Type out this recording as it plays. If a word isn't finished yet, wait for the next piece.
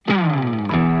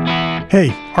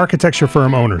Hey, architecture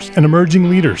firm owners and emerging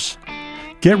leaders.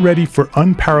 Get ready for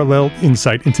unparalleled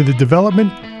insight into the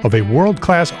development of a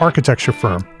world-class architecture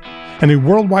firm and a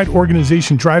worldwide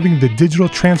organization driving the digital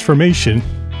transformation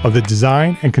of the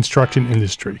design and construction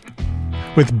industry.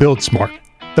 With Build Smart,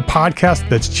 the podcast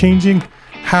that's changing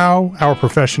how our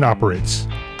profession operates.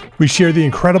 We share the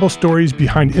incredible stories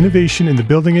behind innovation in the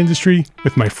building industry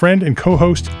with my friend and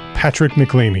co-host, Patrick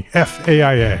McLamey,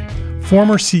 FAIA,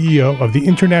 former CEO of the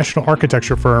international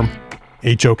architecture firm,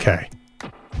 HOK.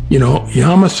 You know,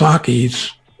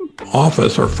 Yamasaki's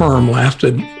office or firm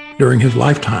lasted during his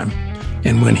lifetime.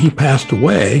 And when he passed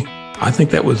away, I think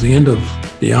that was the end of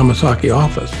the Yamasaki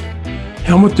office.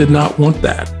 Helmut did not want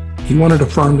that. He wanted a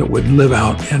firm that would live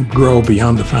out and grow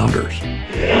beyond the founders.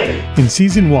 In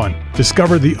Season 1,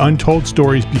 discover the untold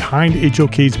stories behind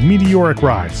HOK's meteoric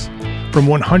rise, from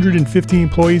 150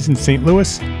 employees in St.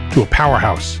 Louis to a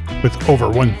powerhouse with over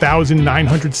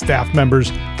 1,900 staff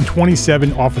members and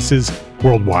 27 offices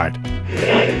worldwide.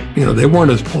 You know, they weren't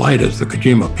as polite as the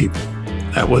Kojima people.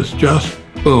 That was just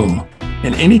boom.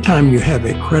 And anytime you have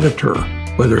a creditor,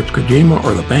 whether it's Kojima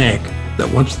or the bank, that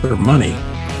wants their money,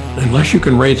 unless you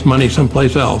can raise money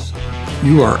someplace else,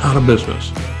 you are out of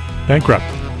business. Bankrupt.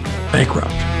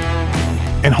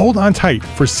 And hold on tight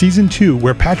for Season 2,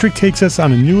 where Patrick takes us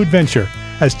on a new adventure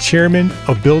as chairman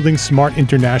of Building Smart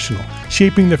International,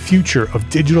 shaping the future of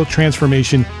digital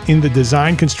transformation in the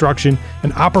design, construction,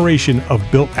 and operation of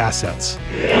built assets.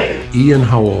 Ian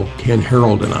Howell, Ken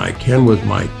Harold, and I, Ken was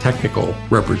my technical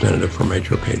representative from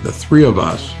HOK. The three of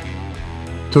us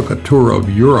took a tour of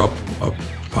Europe of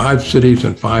 5 cities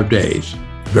in 5 days.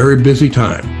 Very busy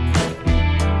time.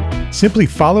 Simply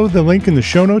follow the link in the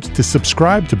show notes to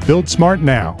subscribe to Build Smart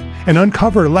now and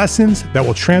uncover lessons that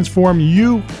will transform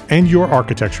you and your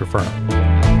architecture firm.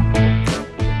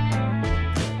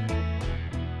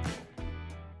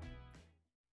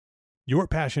 Your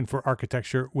passion for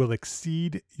architecture will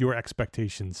exceed your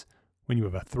expectations when you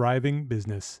have a thriving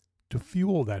business to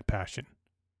fuel that passion.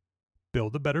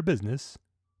 Build a better business,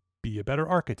 be a better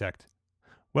architect.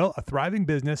 Well, a thriving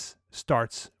business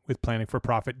starts with planning for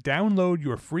profit. Download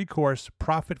your free course,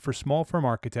 Profit for Small Firm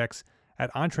Architects,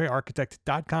 at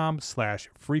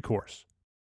entrearchitect.com/free course.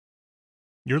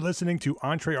 You're listening to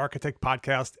Entre Architect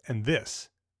Podcast, and this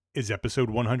is episode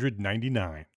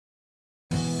 199.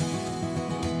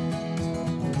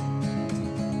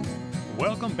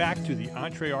 Welcome back to the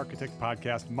Entre Architect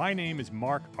Podcast. My name is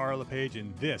Mark R. LePage,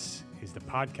 and this is the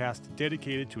podcast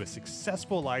dedicated to a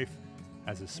successful life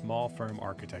as a small firm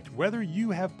architect. Whether you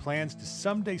have plans to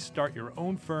someday start your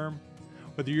own firm,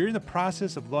 whether you're in the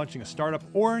process of launching a startup,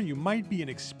 or you might be an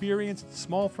experienced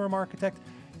small firm architect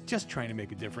just trying to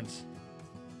make a difference,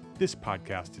 this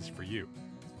podcast is for you.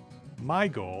 My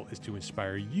goal is to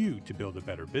inspire you to build a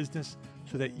better business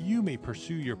so that you may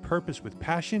pursue your purpose with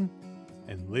passion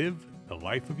and live the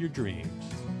life of your dreams.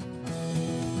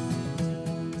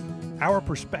 Our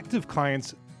prospective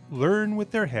clients learn with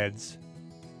their heads,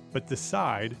 but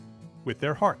decide with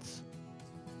their hearts.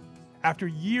 After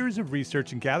years of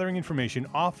research and gathering information,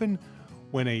 often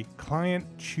when a client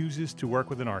chooses to work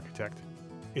with an architect,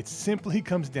 it simply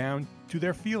comes down to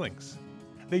their feelings.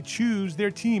 They choose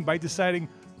their team by deciding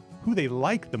who they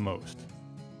like the most.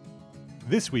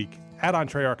 This week at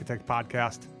Entre Architect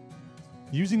Podcast,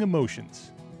 using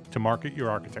emotions to market your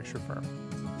architecture firm.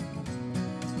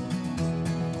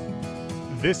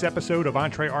 This episode of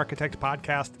Entre Architect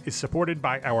Podcast is supported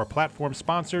by our platform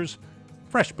sponsors,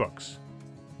 FreshBooks,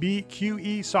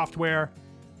 BQE Software,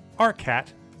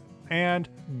 ARCAT, and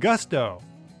Gusto.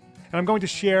 And I'm going to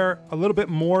share a little bit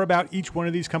more about each one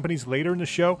of these companies later in the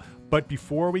show. But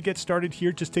before we get started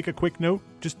here, just take a quick note.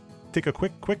 Just take a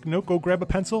quick note. Go grab a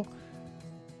pencil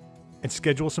and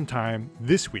schedule some time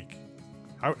this week.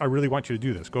 I really want you to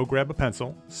do this. Go grab a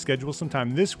pencil, schedule some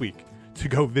time this week to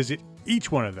go visit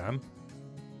each one of them.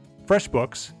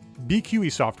 FreshBooks,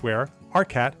 BQE Software,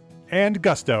 ARCAT, and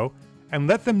Gusto, and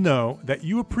let them know that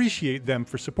you appreciate them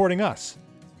for supporting us,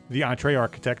 the Entre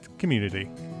Architect community.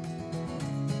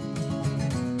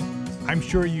 I'm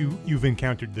sure you've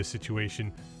encountered this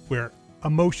situation where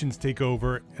emotions take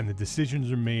over and the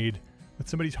decisions are made with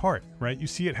somebody's heart, right? You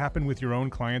see it happen with your own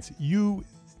clients. You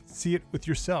see it with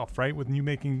yourself, right? When you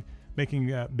making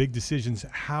big decisions,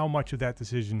 how much of that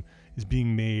decision is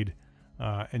being made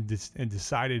and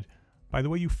decided by the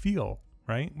way you feel,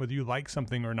 right? Whether you like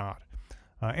something or not.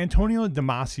 Antonio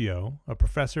Damasio, a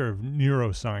professor of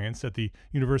neuroscience at the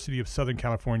University of Southern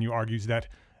California, argues that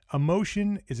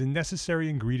emotion is a necessary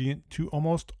ingredient to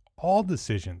almost all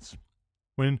decisions.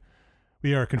 When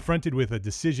we are confronted with a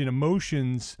decision,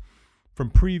 emotions from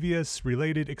previous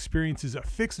related experiences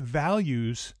affix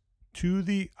values to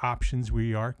the options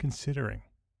we are considering,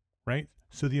 right?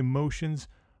 So the emotions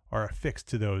are affixed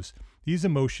to those. These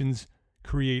emotions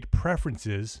create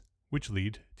preferences which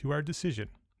lead to our decision.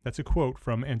 That's a quote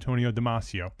from Antonio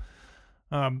Damasio.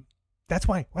 That's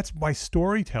why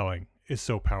storytelling is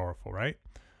so powerful, right?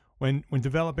 When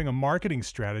developing a marketing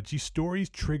strategy, stories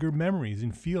trigger memories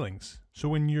and feelings. So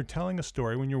when you're telling a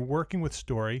story, when you're working with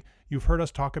story, you've heard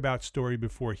us talk about story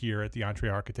before here at the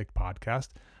EntreArchitect podcast.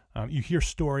 You hear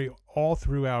story all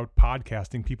throughout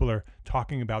podcasting. People are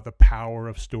talking about the power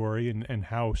of story and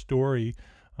how story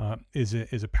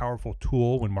is a powerful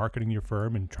tool when marketing your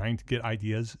firm and trying to get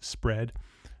ideas spread.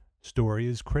 Story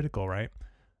is critical, right?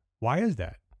 Why is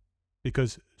that?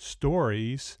 Because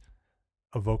stories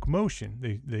evoke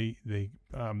emotion. They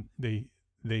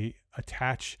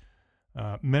attach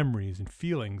memories and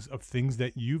feelings of things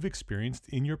that you've experienced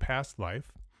in your past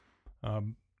life,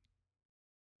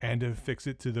 and affix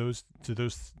it to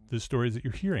the stories that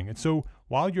you're hearing. And so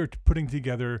while you're putting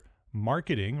together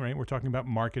marketing, right? We're talking about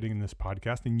marketing in this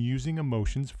podcast and using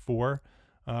emotions for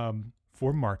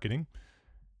marketing.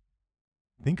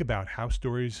 Think about how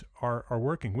stories are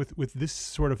working. With this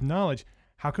sort of knowledge,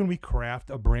 how can we craft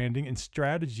a branding and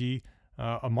strategy,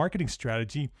 a marketing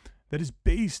strategy that is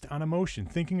based on emotion?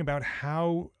 Thinking about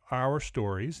how our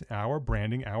stories, our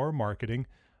branding, our marketing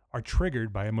are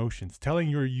triggered by emotions. Telling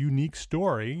your unique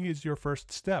story is your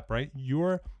first step, right?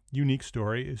 Your unique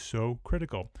story is so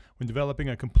critical. When developing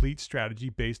a complete strategy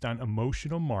based on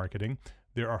emotional marketing,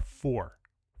 there are four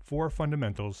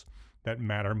fundamentals that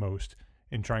matter most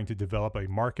in trying to develop a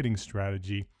marketing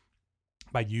strategy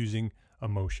by using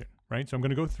emotion, right? So I'm going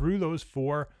to go through those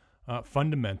four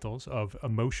fundamentals of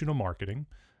emotional marketing,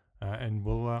 and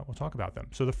we'll talk about them.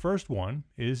 So the first one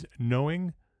is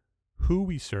knowing who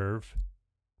we serve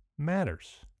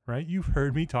matters, right? You've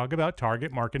heard me talk about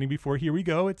target marketing before. Here we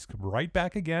go. It's right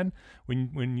back again.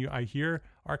 I hear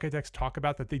architects talk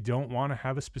about that they don't want to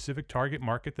have a specific target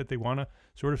market, that they want to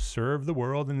sort of serve the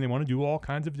world, and they want to do all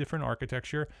kinds of different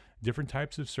architecture, different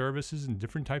types of services, and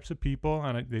different types of people,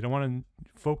 and they don't want to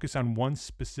focus on one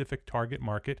specific target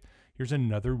market. Here's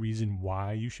another reason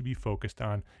why you should be focused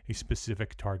on a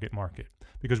specific target market.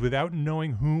 Because without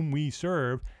knowing whom we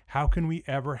serve, how can we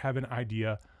ever have an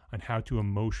idea on how to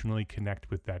emotionally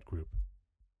connect with that group,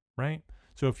 right?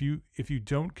 So if you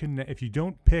don't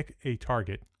pick a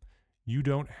target, you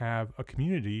don't have a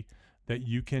community that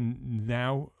you can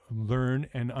now learn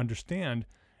and understand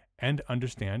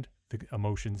the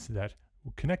emotions that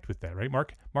will connect with that, right?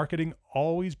 Marketing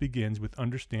always begins with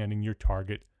understanding your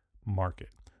target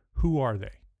market. Who are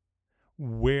they?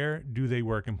 Where do they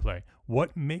work and play?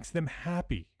 What makes them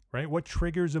happy, right? What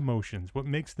triggers emotions? What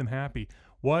makes them happy?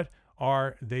 What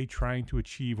are they trying to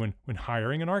achieve when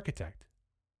hiring an architect?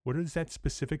 What is that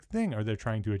specific thing are they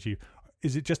trying to achieve?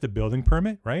 Is it just a building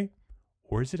permit, right?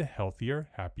 Or is it a healthier,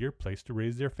 happier place to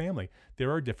raise their family?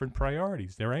 There are different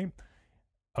priorities there, right?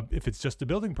 If it's just a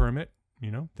building permit,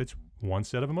 that's one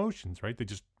set of emotions, right?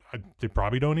 They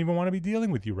probably don't even want to be dealing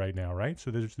with you right now, right?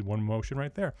 So there's one emotion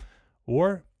right there.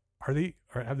 Or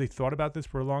have they thought about this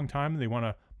for a long time and they want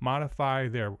to modify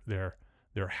their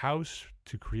house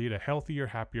to create a healthier,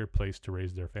 happier place to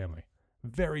raise their family?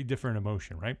 Very different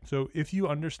emotion, right? So if you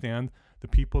understand the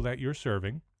people that you're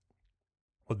serving,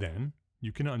 well, then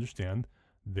you can understand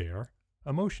their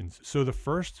emotions. So the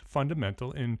first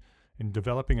fundamental in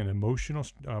developing an emotional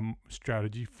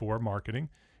strategy for marketing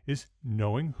is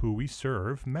knowing who we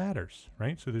serve matters,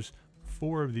 right? So there's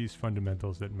four of these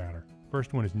fundamentals that matter.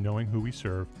 First one is knowing who we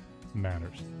serve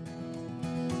matters.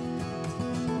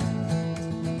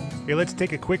 Hey, let's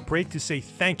take a quick break to say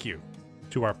thank you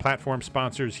to our platform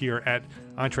sponsors here at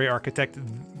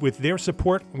EntreArchitect. With their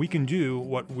support, we can do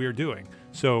what we're doing.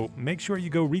 So make sure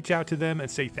you go reach out to them and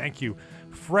say thank you.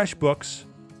 FreshBooks,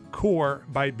 Core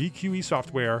by BQE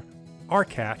Software,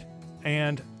 ARCAT,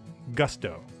 and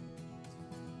Gusto.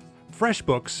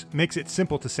 FreshBooks makes it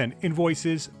simple to send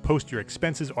invoices, post your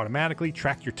expenses automatically,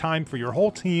 track your time for your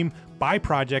whole team by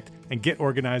project, and get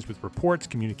organized with reports,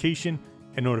 communication,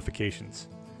 and notifications.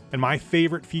 And my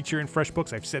favorite feature in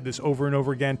FreshBooks, I've said this over and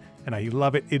over again, and I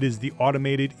love it, it is the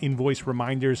automated invoice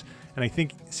reminders. And I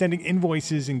think sending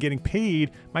invoices and getting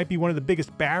paid might be one of the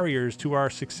biggest barriers to our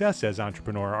success as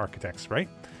entrepreneur architects, right?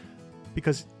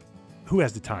 Because who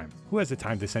has the time? Who has the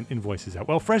time to send invoices out?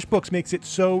 Well, FreshBooks makes it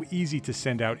so easy to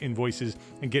send out invoices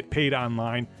and get paid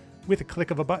online with a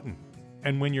click of a button.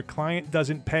 And when your client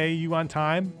doesn't pay you on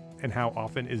time, and how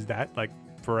often is that, like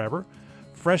forever,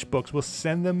 FreshBooks will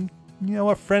send them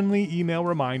a friendly email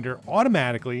reminder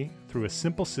automatically through a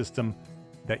simple system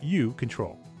that you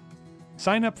control.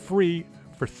 Sign up free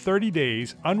for 30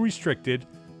 days, unrestricted,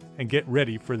 and get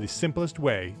ready for the simplest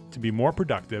way to be more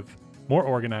productive, more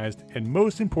organized, and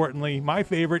most importantly, my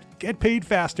favorite, get paid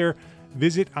faster.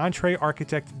 Visit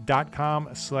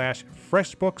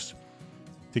entrearchitect.com/freshbooks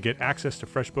to get access to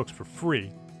FreshBooks for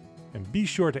free. And be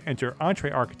sure to enter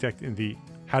EntreArchitect in the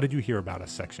How Did You Hear About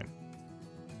Us section.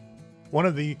 One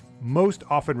of the most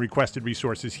often requested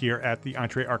resources here at the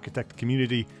EntreArchitect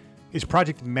community is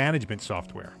project management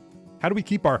software. How do we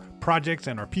keep our projects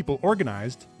and our people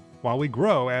organized while we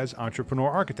grow as entrepreneur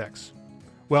architects?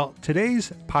 Well,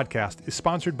 today's podcast is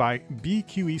sponsored by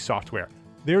BQE Software.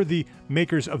 They're the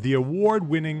makers of the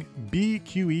award-winning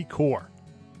BQE Core.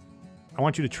 I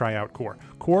want you to try out Core.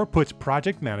 Core puts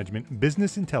project management,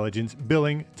 business intelligence,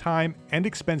 billing, time, and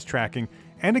expense tracking,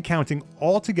 and accounting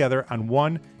all together on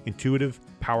one intuitive,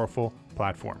 powerful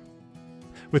platform.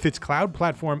 With its cloud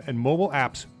platform and mobile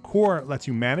apps, Core lets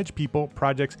you manage people,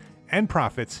 projects, and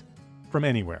profits from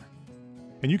anywhere.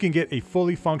 And you can get a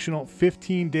fully functional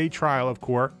 15-day trial of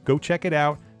Core. Go check it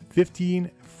out. 15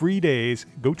 free days.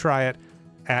 Go try it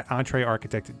at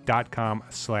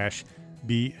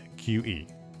entrearchitect.com/BQE.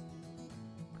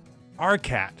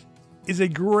 ARCAT is a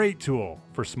great tool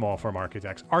for small firm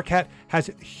architects. ARCAT has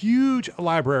huge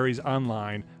libraries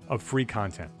online of free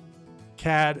content,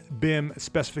 CAD, BIM,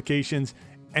 specifications,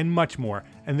 and much more.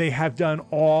 And they have done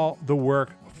all the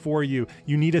work for you.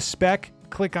 You need a spec?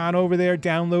 Click on over there,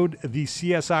 download the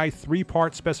CSI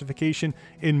 3-part specification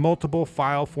in multiple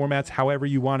file formats, however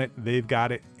you want it. They've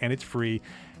got it, and it's free.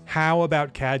 How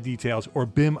about CAD details or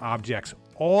BIM objects?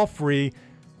 All free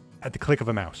at the click of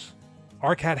a mouse.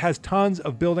 ARCAT has tons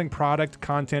of building product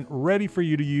content ready for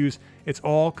you to use. It's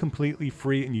all completely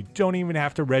free, and you don't even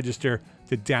have to register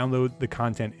to download the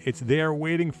content. It's there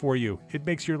waiting for you. It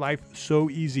makes your life so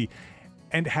easy.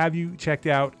 And have you checked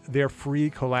out their free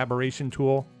collaboration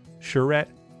tool, Charrette?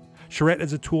 Charrette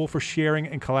is a tool for sharing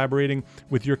and collaborating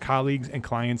with your colleagues and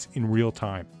clients in real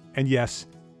time. And yes,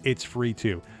 it's free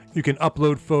too. You can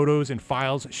upload photos and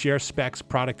files, share specs,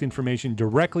 product information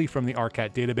directly from the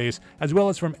ARCAT database, as well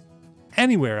as from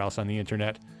anywhere else on the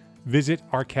internet. Visit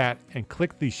ARCAT and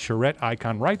click the Charrette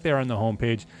icon right there on the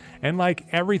homepage. And like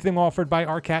everything offered by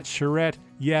ARCAT, Charrette,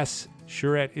 yes,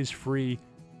 Charrette is free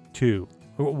too.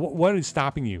 What is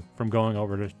stopping you from going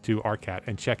over to ARCAT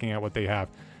and checking out what they have?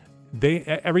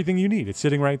 Everything you need, it's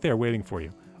sitting right there waiting for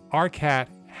you. ARCAT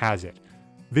has it.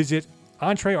 Visit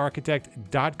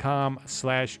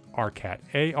entrearchitect.com/ARCAT,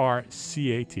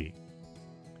 ARCAT.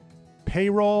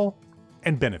 Payroll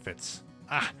and benefits.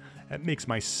 That makes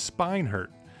my spine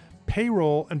hurt.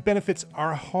 Payroll and benefits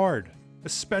are hard,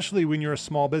 especially when you're a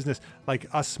small business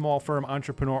like us small firm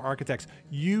entrepreneur architects.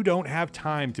 You don't have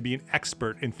time to be an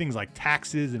expert in things like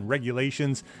taxes and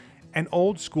regulations. And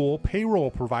old school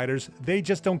payroll providers, they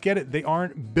just don't get it. They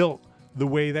aren't built the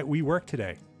way that we work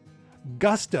today.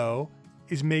 Gusto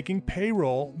is making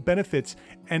payroll, benefits,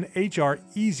 and HR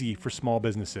easy for small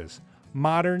businesses.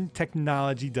 Modern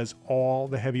technology does all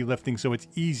the heavy lifting, so it's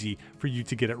easy for you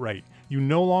to get it right. You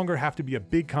no longer have to be a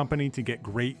big company to get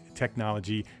great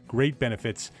technology, great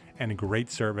benefits, and a great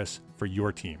service for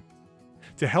your team.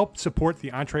 To help support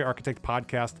the EntreArchitect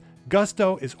podcast,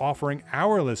 Gusto is offering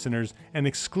our listeners an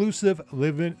exclusive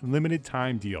limited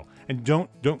time deal. And don't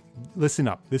listen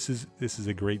up. This is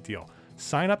a great deal.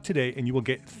 Sign up today and you will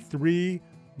get 3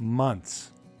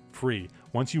 months free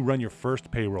once you run your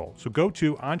first payroll. So go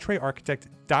to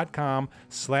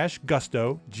entrearchitect.com/gusto,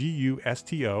 Gusto,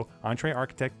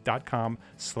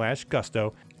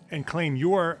 entrearchitect.com/gusto, and claim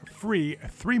your free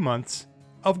 3 months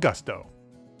of Gusto.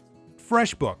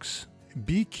 FreshBooks,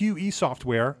 BQE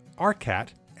Software,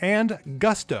 ARCAT, and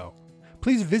Gusto.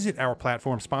 Please visit our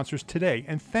platform sponsors today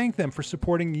and thank them for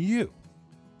supporting you,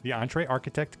 the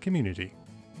EntreArchitect community.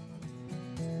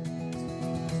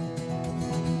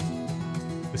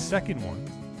 The second one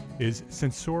is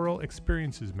sensorial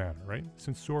experiences matter, right?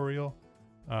 Sensorial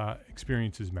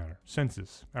experiences matter.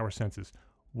 Senses, our senses.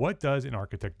 What does an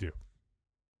architect do?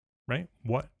 Right?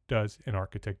 What does an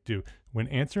architect do? When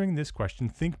answering this question,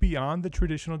 think beyond the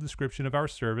traditional description of our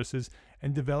services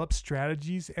and develop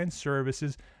strategies and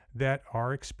services that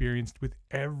are experienced with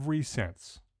every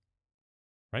sense.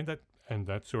 Right? That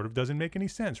sort of doesn't make any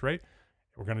sense, right?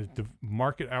 We're going to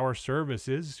market our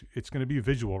services. It's going to be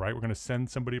visual, right? We're going to send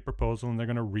somebody a proposal and they're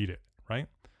going to read it, right?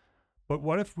 But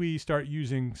what if we start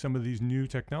using some of these new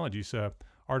technologies,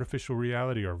 artificial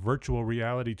reality or virtual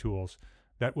reality tools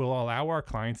that will allow our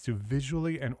clients to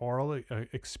visually and orally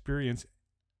experience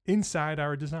inside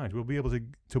our designs? We'll be able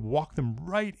to walk them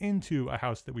right into a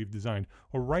house that we've designed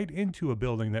or right into a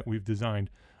building that we've designed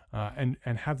and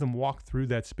have them walk through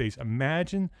that space.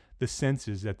 Imagine the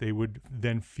senses that they would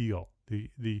then feel,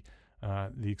 the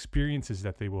the experiences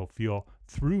that they will feel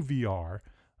through VR.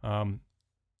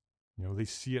 They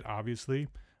see it obviously.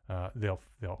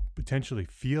 They'll potentially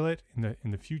feel it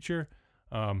in the future.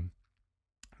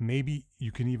 Maybe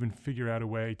you can even figure out a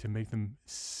way to make them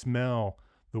smell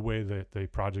the way that the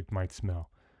project might smell.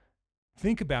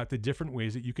 Think about the different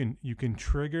ways that you can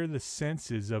trigger the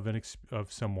senses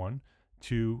of someone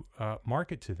to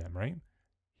market to them, right?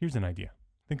 Here's an idea.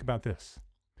 Think about this.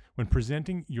 When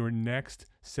presenting your next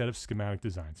set of schematic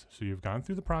designs, so you've gone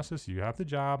through the process, you have the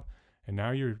job, and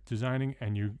now you're designing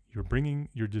and you're bringing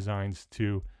your designs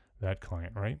to that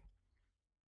client, right?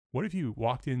 What if you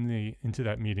walked into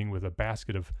that meeting with a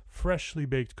basket of freshly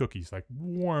baked cookies, like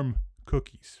warm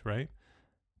cookies, right?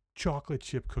 Chocolate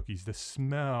chip cookies, the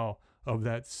smell of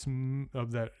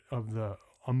the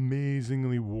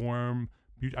amazingly warm.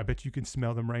 I bet you can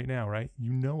smell them right now, right?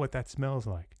 You know what that smells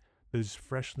like. Those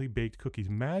freshly baked cookies.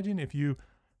 Imagine if you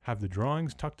have the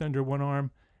drawings tucked under one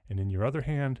arm, and in your other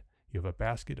hand, you have a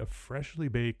basket of freshly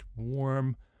baked,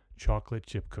 warm chocolate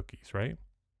chip cookies, right?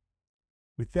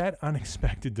 With that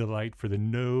unexpected delight for the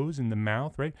nose and the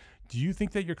mouth, right? Do you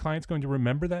think that your client's going to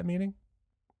remember that meeting?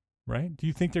 Right? Do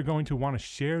you think they're going to want to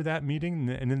share that meeting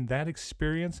and in that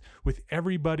experience with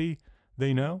everybody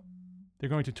they know? They're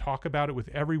going to talk about it with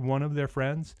every one of their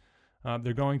friends.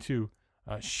 They're going to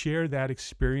share that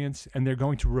experience, and they're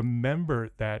going to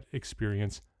remember that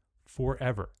experience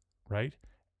forever, right?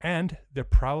 And they're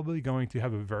probably going to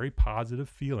have a very positive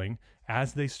feeling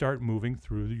as they start moving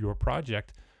through your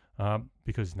project,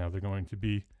 because now they're going to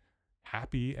be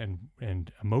happy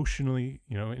and emotionally,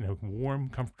 in a warm,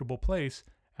 comfortable place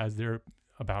as they're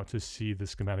about to see the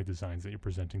schematic designs that you're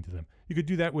presenting to them. You could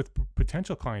do that with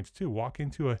potential clients too. Walk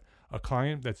into a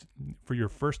client that's for your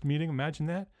first meeting. Imagine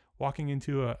that, walking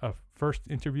into a first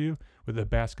interview with a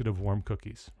basket of warm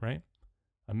cookies, right?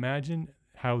 Imagine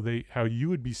how you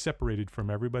would be separated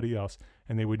from everybody else,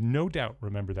 and they would no doubt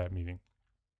remember that meeting.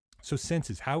 So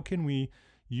senses, how can we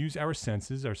use our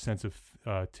senses, our sense of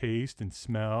taste and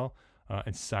smell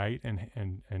and sight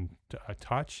and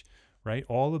touch, right?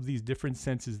 All of these different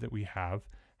senses that we have,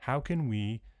 how can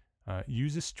we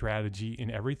use a strategy in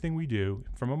everything we do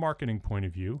from a marketing point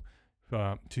of view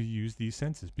to use these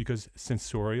senses? Because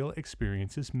sensorial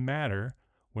experiences matter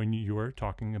when you're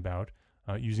talking about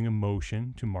using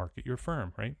emotion to market your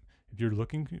firm, right? If you're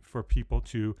looking for people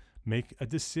to make a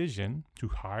decision to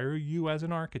hire you as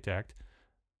an architect,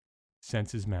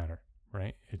 senses matter,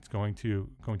 right? It's going to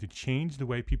change the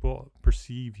way people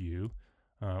perceive you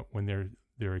when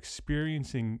they're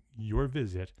experiencing your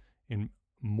visit in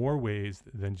more ways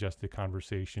than just a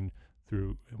conversation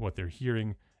through what they're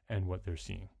hearing and what they're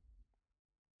seeing.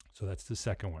 So that's the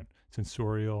second one.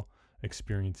 Sensorial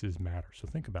experiences matter. So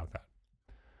think about that.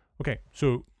 Okay,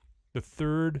 so the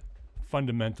third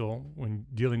fundamental when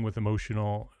dealing with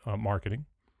emotional marketing,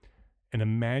 an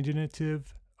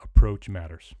imaginative approach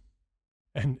matters.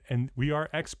 And we are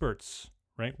experts,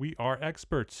 right? We are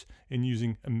experts in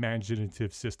using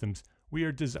imaginative systems. We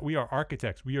are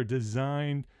architects. We are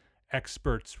design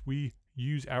experts. We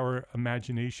use our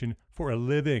imagination for a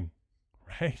living,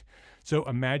 right? So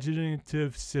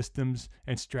imaginative systems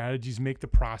and strategies make the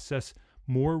process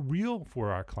more real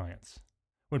for our clients.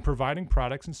 When providing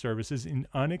products and services in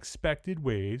unexpected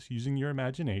ways using your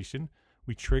imagination,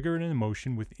 we trigger an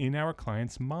emotion within our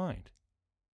client's mind,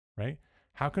 right?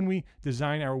 How can we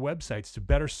design our websites to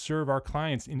better serve our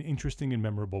clients in interesting and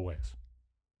memorable ways,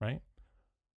 right?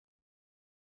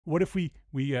 What if we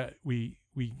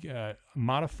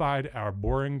modified our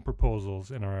boring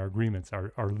proposals and our agreements,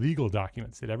 our legal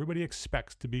documents that everybody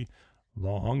expects to be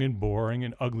long and boring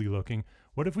and ugly looking?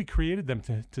 What if we created them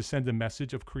to send a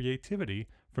message of creativity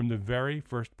from the very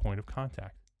first point of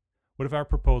contact? What if our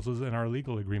proposals and our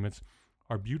legal agreements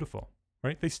are beautiful,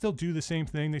 right? They still do the same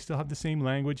thing. They still have the same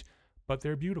language, but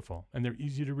they're beautiful and they're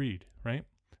easy to read, right?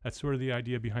 That's sort of the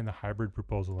idea behind the hybrid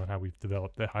proposal and how we've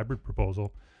developed the hybrid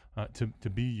proposal to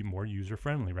be more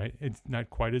user-friendly, right? It's not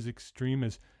quite as extreme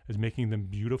as making them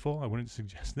beautiful. I wouldn't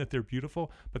suggest that they're beautiful,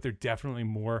 but they're definitely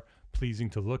more pleasing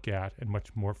to look at and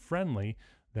much more friendly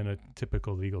than a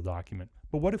typical legal document.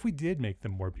 But what if we did make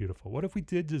them more beautiful? What if we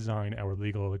did design our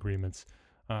legal agreements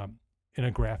in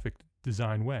a graphic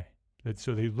design way?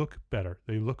 So they look better,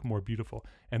 they look more beautiful,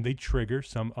 and they trigger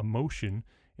some emotion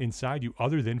inside you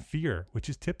other than fear, which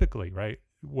is typically, right?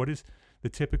 What is the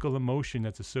typical emotion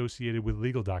that's associated with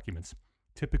legal documents?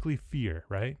 Typically fear,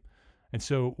 right? And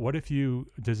so what if you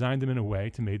designed them in a way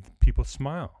to make people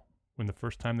smile? When the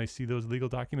first time they see those legal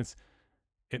documents,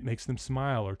 it makes them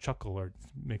smile or chuckle or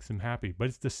makes them happy. But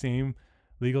it's the same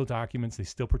legal documents. They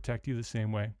still protect you the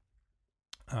same way.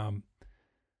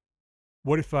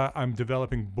 What if I'm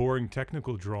developing boring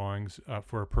technical drawings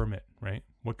for a permit, right?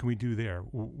 What can we do there?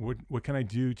 What can I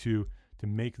do to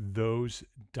make those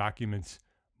documents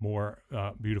more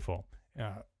beautiful?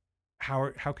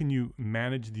 How can you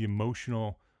manage the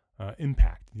emotional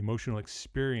impact, the emotional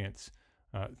experience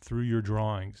through your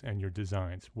drawings and your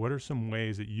designs? What are some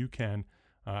ways that you can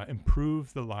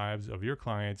improve the lives of your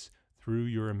clients through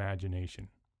your imagination?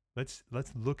 Let's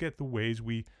look at the ways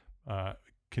we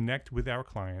connect with our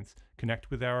clients, connect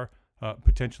with our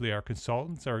potentially our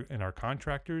consultants and our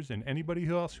contractors and anybody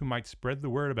else who might spread the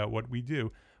word about what we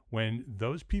do. When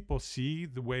those people see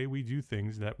the way we do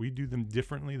things, that we do them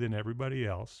differently than everybody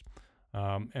else,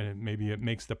 and maybe it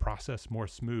makes the process more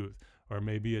smooth, or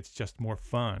maybe it's just more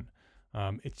fun.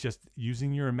 It's just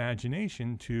using your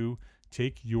imagination to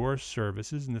take your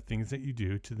services and the things that you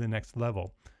do to the next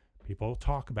level. People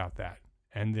talk about that.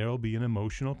 And there will be an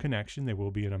emotional connection. There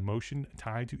will be an emotion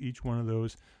tied to each one of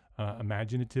those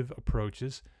imaginative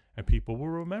approaches. And people will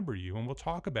remember you and will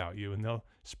talk about you. And they'll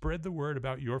spread the word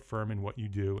about your firm and what you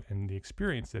do and the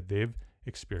experience that they've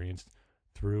experienced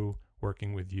through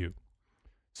working with you.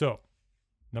 So,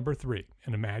 number 3,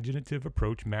 an imaginative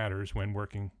approach matters when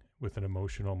working with an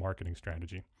emotional marketing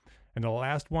strategy. And the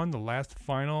last one, the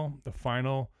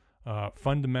final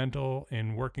fundamental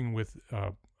in working with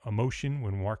emotion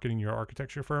when marketing your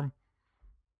architecture firm,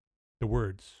 the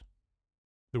words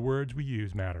we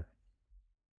use matter.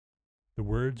 The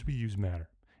words we use matter.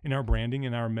 In our branding,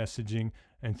 in our messaging,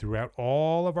 and throughout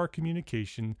all of our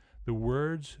communication, the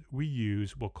words we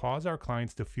use will cause our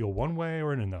clients to feel one way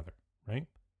or another, right?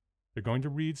 They're going to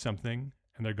read something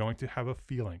and they're going to have a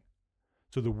feeling.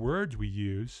 So the words we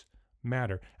use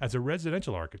matter. As a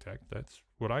residential architect, that's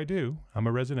what I do. I'm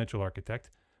a residential architect.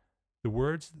 The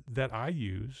words that I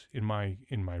use in my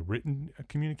written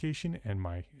communication and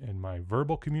my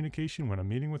verbal communication when I'm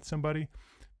meeting with somebody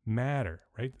matter,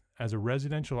 right? As a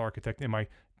residential architect, am I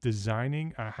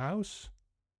designing a house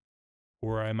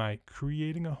or am I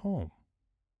creating a home,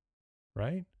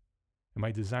 right? Am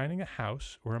I designing a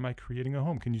house or am I creating a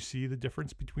home? Can you see the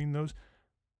difference between those?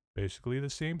 Basically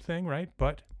the same thing, right?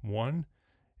 But one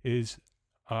is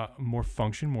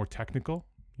more technical.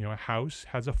 You know, a house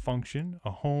has a function. A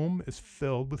home is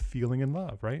filled with feeling and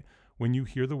love, right? When you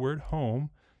hear the word home,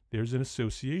 there's an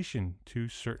association to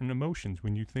certain emotions.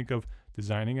 When you think of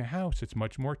designing a house, it's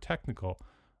much more technical.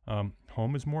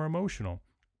 Home is more emotional.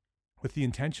 With the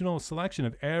intentional selection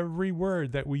of every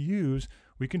word that we use,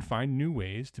 we can find new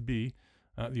ways to be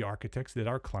the architects that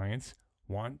our clients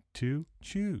want to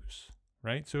choose,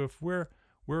 right? So if we're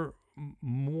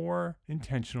more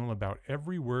intentional about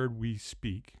every word we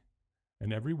speak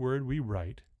and every word we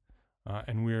write,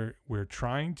 and we're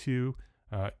trying to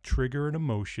trigger an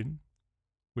emotion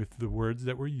with the words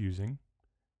that we're using,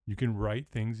 you can write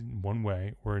things in one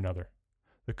way or another.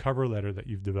 The cover letter that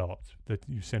you've developed, that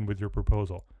you send with your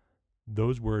proposal,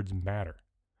 those words matter.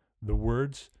 The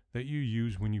words that you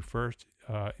use when you first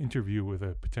interview with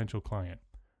a potential client,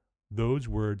 those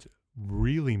words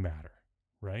really matter,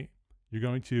 right? You're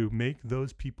going to make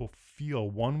those people feel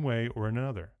one way or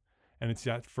another. And it's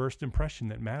that first impression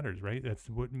that matters, right? That's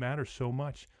what matters so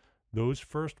much. Those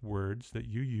first words that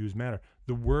you use matter.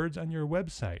 The words on your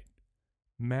website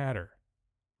matter,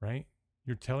 right?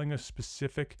 You're telling a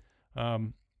specific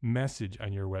message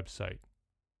on your website.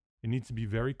 It needs to be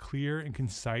very clear and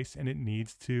concise, and it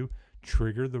needs to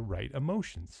trigger the right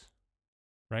emotions,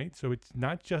 right? So it's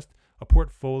not just a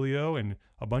portfolio and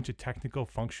a bunch of technical,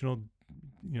 functional,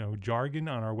 jargon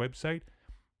on our website.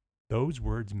 Those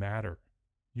words matter.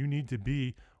 You need to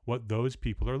be what those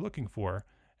people are looking for,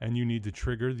 and you need to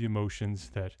trigger the emotions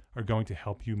that are going to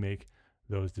help you make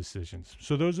those decisions.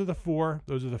 So those are the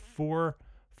four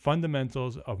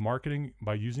fundamentals of marketing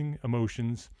by using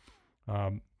emotions.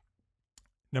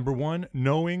 Number 1,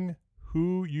 knowing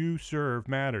who you serve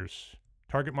matters.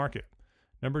 Target market.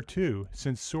 Number 2,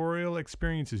 sensorial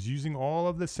experiences, using all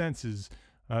of the senses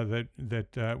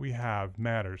that we have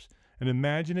matters. An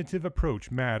imaginative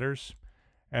approach matters.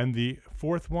 And the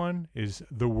fourth one is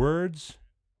the words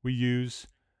we use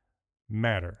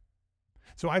matter.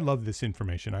 So I love this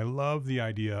information. I love the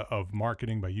idea of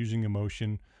marketing by using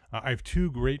emotion. I have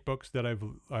 2 great books that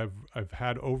I've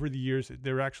had over the years.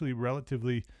 They're actually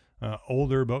relatively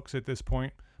older books at this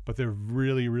point, but they're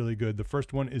really, really good. The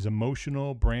first one is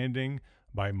Emotional Branding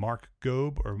by Mark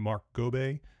Gobe,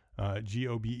 Gobe,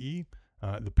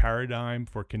 The Paradigm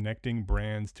for Connecting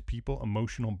Brands to People,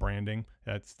 Emotional Branding.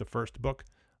 That's the first book.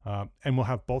 And we'll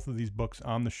have both of these books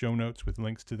on the show notes with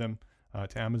links to them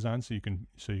to Amazon, so you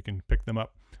can pick them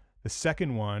up. The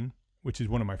second one which is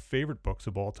one of my favorite books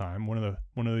of all time. One of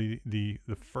the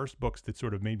first books that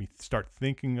sort of made me start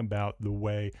thinking about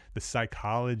the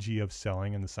psychology of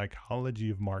selling and the psychology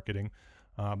of marketing.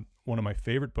 One of my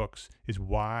favorite books is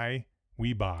Why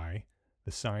We Buy: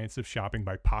 The Science of Shopping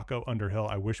by Paco Underhill.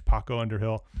 I wish Paco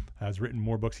Underhill has written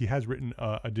more books. He has written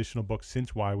additional books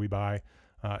since Why We Buy.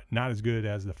 Not as good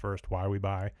as the first Why We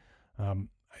Buy. I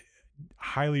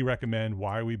highly recommend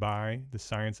Why We Buy: The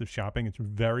Science of Shopping. It's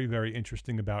very, very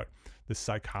interesting about the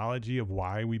psychology of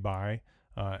why we buy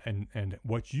and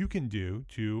what you can do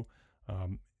to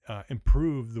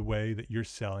improve the way that you're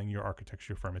selling your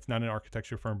architecture firm. It's not an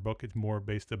architecture firm book. It's more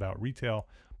based about retail,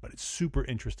 but it's super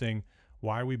interesting.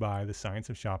 Why We Buy: The Science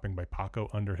of Shopping by Paco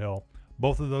Underhill.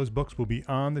 Both of those books will be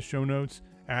on the show notes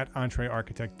at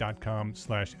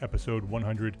entrearchitect.com/episode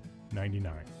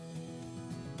 199.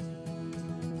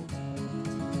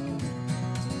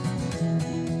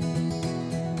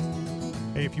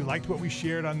 Hey, if you liked what we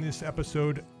shared on this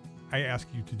episode, I ask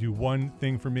you to do one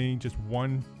thing for me, just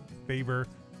one favor: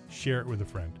 share it with a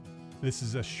friend. This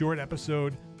is a short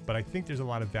episode, but I think there's a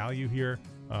lot of value here.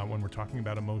 When we're talking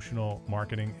about emotional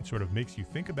marketing, it sort of makes you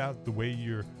think about the way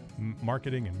you're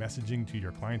marketing and messaging to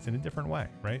your clients in a different way,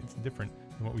 right? It's different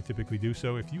than what we typically do.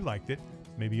 So if you liked it,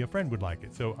 maybe a friend would like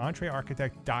it. So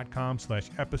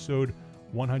entrearchitect.com/episode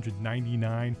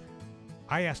 199.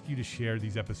 I ask you to share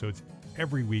these episodes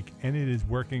every week, and it is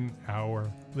working. Our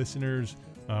listeners,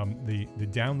 the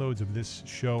downloads of this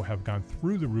show have gone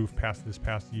through the roof this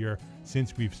past year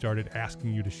since we've started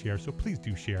asking you to share. So please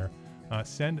do share.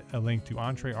 Send a link to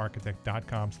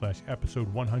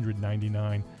entrearchitect.com/episode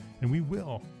 199, and we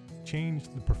will change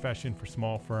the profession for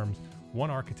small firms one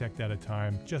architect at a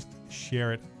time. Just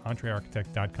share it,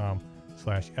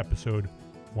 entrearchitect.com/episode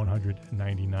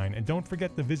 199. And don't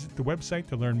forget to visit the website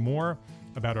to learn more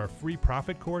about our free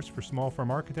profit course for small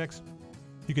firm architects.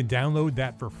 You can download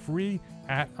that for free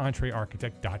at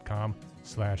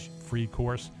entrearchitect.com/free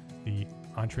course, the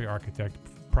Entre Architect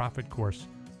profit course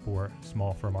for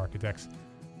small firm architects.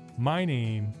 My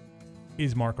name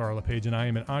is Mark R. LePage, and I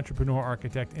am an entrepreneur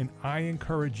architect, and I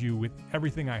encourage you with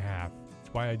everything I have.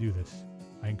 That's why I do this.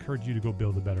 I encourage you to go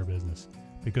build a better business,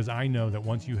 because I know that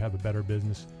once you have a better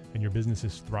business and your business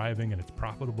is thriving and it's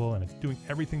profitable and it's doing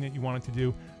everything that you want it to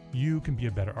do, you can be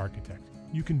a better architect.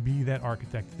 You can be that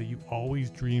architect that you always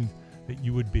dreamed that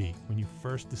you would be. When you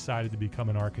first decided to become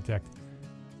an architect,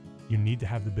 you need to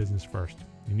have the business first.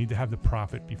 You need to have the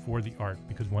profit before the art,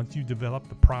 because once you develop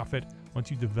the profit,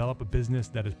 once you develop a business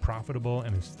that is profitable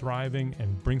and is thriving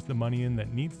and brings the money in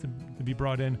that needs to be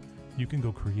brought in, you can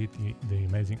go create the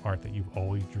amazing art that you've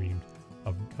always dreamed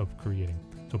of creating.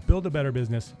 So build a better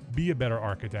business, be a better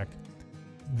architect,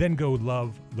 then go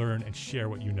love, learn, and share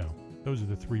what you know. Those are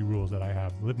the 3 rules that I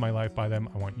have. Live my life by them.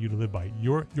 I want you to live by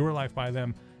your life by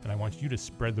them, and I want you to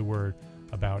spread the word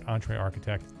about Entre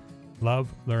Architect.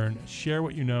 Love, learn, share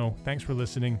what you know. Thanks for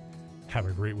listening. Have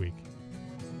a great week.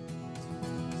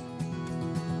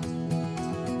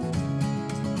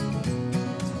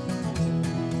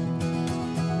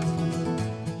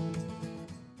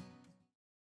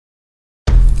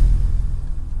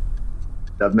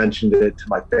 I've mentioned it to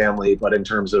my family, but in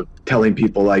terms of telling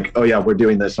people like, oh yeah, we're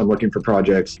doing this, I'm looking for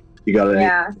projects, you got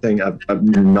anything?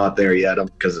 I'm not there yet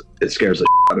because it scares the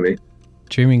shit out of me.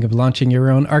 Dreaming of launching your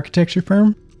own architecture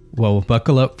firm? Well,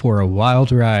 buckle up for a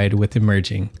wild ride with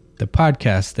Emerging, the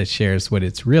podcast that shares what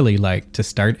it's really like to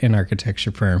start an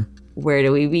architecture firm. Where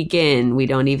do we begin? We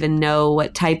don't even know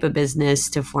what type of business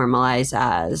to formalize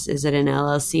as. Is it an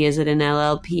LLC? Is it an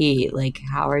LLP? Like,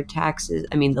 how are taxes?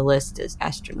 I mean, the list is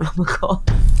astronomical.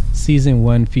 Season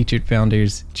 1 featured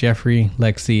founders Jeffrey,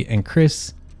 Lexi, and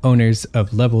Chris, owners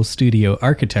of Level Studio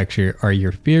Architecture, are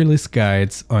your fearless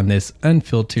guides on this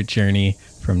unfiltered journey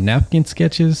from napkin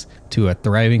sketches to a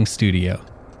thriving studio.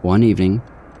 One evening,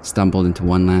 stumbled into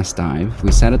one last dive,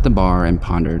 we sat at the bar and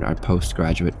pondered our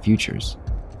postgraduate futures.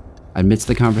 Amidst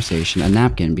the conversation, a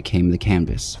napkin became the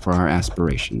canvas for our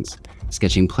aspirations,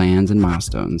 sketching plans and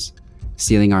milestones,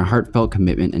 sealing our heartfelt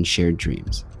commitment and shared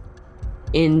dreams.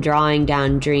 In drawing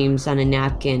down dreams on a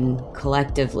napkin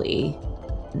collectively,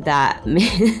 that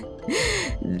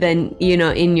then, you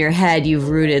know, in your head, you've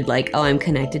rooted like, oh, I'm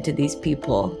connected to these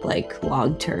people, like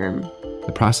long term.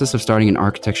 The process of starting an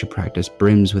architecture practice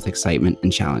brims with excitement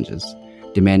and challenges,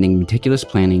 demanding meticulous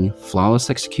planning, flawless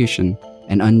execution,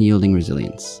 and unyielding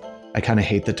resilience. I kind of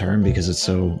hate the term because it's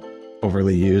so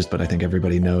overly used, but I think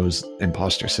everybody knows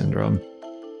imposter syndrome.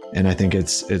 And I think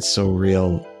it's so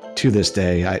real to this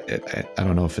day. I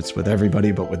don't know if it's with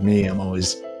everybody, but with me, I'm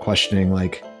always questioning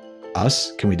like,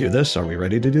 us, can we do this? Are we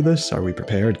ready to do this? Are we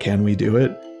prepared? Can we do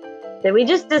it? Did we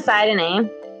just decide a name?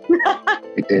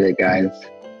 We did it, guys.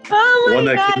 Oh my One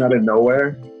that God. came out of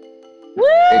nowhere. Woo!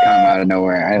 It came out of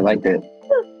nowhere. I liked it.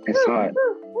 I saw it.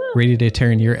 Ready to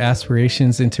turn your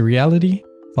aspirations into reality?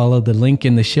 Follow the link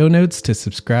in the show notes to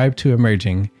subscribe to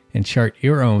Emerging and chart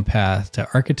your own path to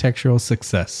architectural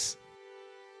success.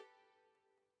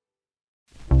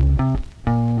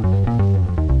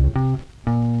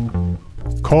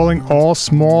 Calling all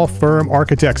small firm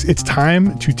architects. It's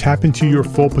time to tap into your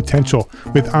full potential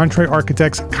with Entree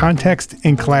Architects Context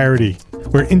and Clarity,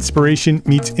 where inspiration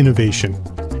meets innovation.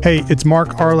 Hey, it's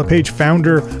Mark R. LePage,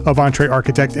 founder of Entree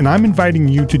Architect, and I'm inviting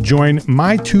you to join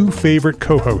my two favorite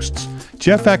co-hosts,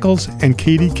 Jeff Eccles and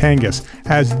Katie Kangas,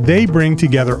 as they bring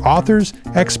together authors,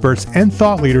 experts, and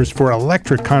thought leaders for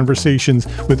electric conversations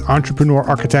with entrepreneur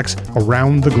architects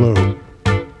around the globe.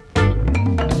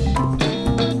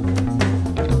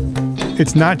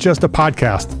 It's not just a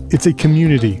podcast, it's a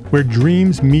community where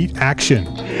dreams meet action.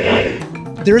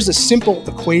 There's a simple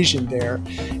equation there.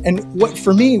 And what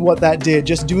that did,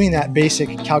 just doing that basic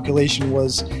calculation,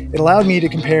 was it allowed me to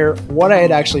compare what I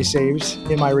had actually saved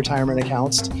in my retirement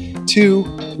accounts to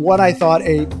what I thought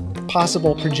a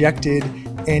possible projected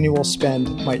annual spend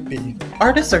might be.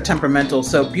 Artists are temperamental,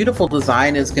 so beautiful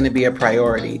design is going to be a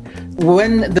priority.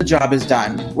 When the job is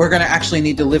done, we're going to actually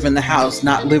need to live in the house,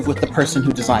 not live with the person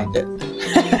who designed it.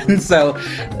 And so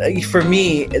for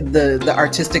me, the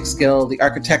artistic skill, the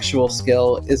architectural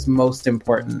skill is most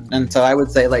important. And so I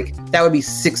would say that would be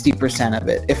 60% of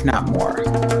it, if not more.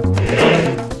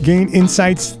 Gain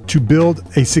insights to build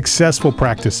a successful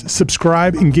practice.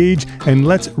 Subscribe, engage, and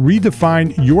let's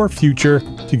redefine your future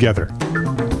together.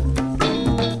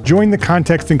 Join the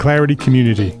Context and Clarity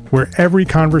community, where every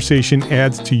conversation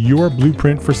adds to your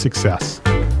blueprint for success.